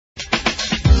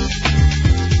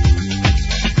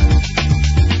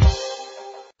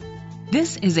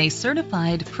This is a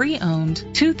certified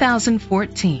pre-owned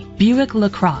 2014 Buick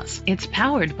LaCrosse. It's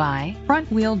powered by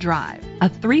front-wheel drive, a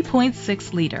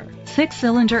 3.6-liter,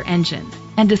 6-cylinder engine,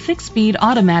 and a 6-speed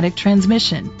automatic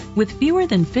transmission. With fewer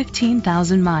than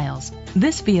 15,000 miles,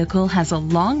 this vehicle has a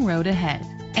long road ahead.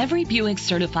 Every Buick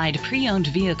certified pre-owned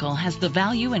vehicle has the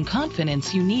value and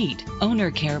confidence you need.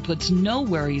 Owner Care puts no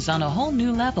worries on a whole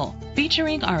new level,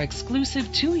 featuring our exclusive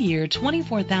 2-year,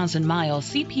 24,000-mile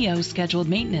CPO scheduled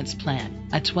maintenance plan,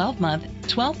 a 12-month,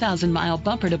 12,000-mile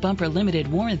bumper-to-bumper limited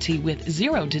warranty with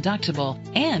 0 deductible,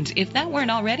 and if that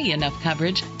weren't already enough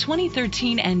coverage,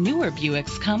 2013 and newer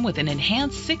Buicks come with an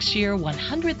enhanced 6-year,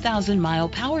 100,000-mile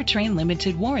powertrain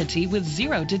limited warranty with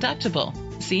 0 deductible.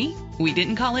 See? We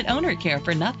didn't call it Owner Care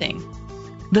for nothing.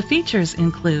 The features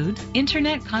include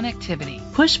internet connectivity,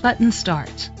 push-button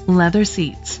start, leather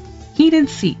seats, heated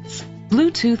seats,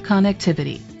 Bluetooth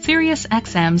connectivity, Sirius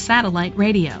XM satellite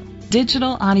radio,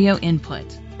 digital audio input,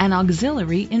 an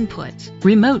auxiliary input,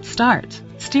 remote start,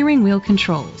 steering wheel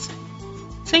controls.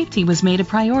 Safety was made a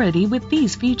priority with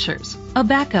these features: a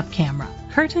backup camera,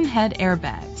 curtain head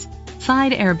airbags,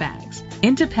 side airbags,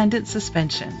 independent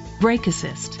suspension, brake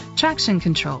assist, traction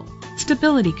control,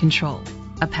 stability control,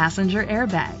 a passenger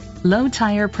airbag, low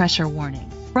tire pressure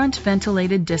warning, front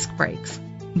ventilated disc brakes.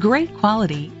 Great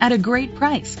quality at a great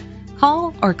price.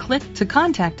 Call or click to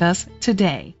contact us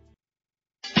today.